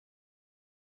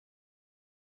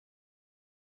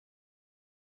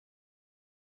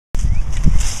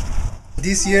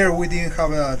This year we didn't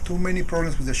have too many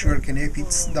problems with the sugarcane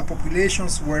aphids. The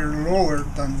populations were lower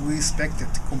than we expected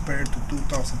compared to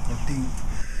 2014.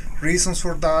 Reasons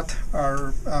for that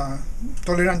are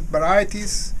tolerant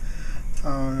varieties,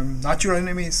 natural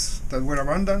enemies that were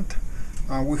abundant.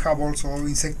 We have also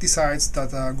insecticides that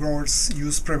growers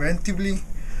use preventively.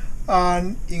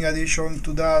 And in addition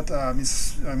to that,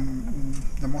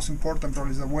 the most important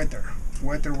probably is the weather.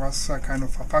 Weather was kind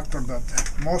of a factor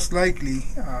that most likely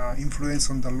influenced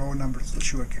on the low numbers of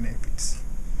sugarcane aphids.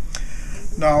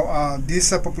 Now, these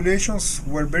populations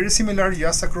were very similar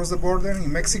just across the border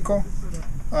in Mexico.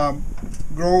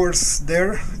 Growers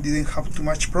there didn't have too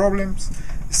much problems.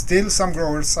 Still, some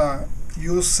growers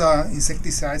use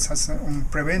insecticides as a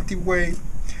preventive way.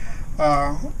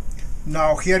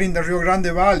 Now, here in the Rio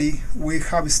Grande Valley, we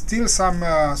have still some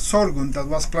sorghum that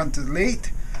was planted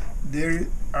late. They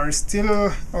are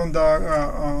still on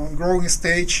the growing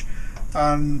stage,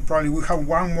 and probably we have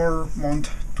one more month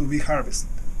to be harvested.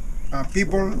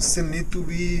 People still need to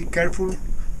be careful,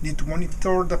 need to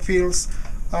monitor the fields,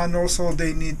 and also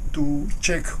they need to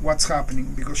check what's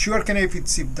happening, because sugarcane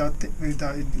aphids,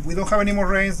 if we don't have any more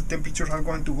rains, the temperatures are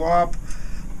going to go up,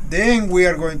 then we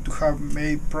are going to have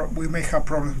we may have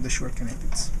problems with the sugarcane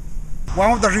aphids.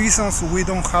 One of the reasons we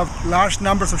don't have large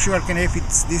numbers of sugarcane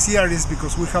aphids this year is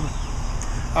because we have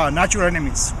natural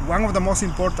enemies. One of the most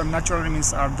important natural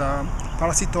enemies are the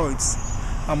parasitoids.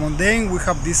 Among them, we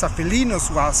have these aphelinous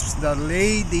wasps that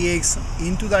lay the eggs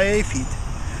into the aphid,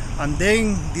 and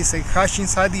then these eggs hatch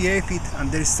inside the aphid and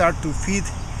they start to feed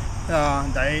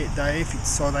the aphids.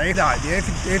 So the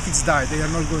aphids die, they are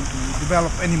not going to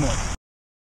develop anymore.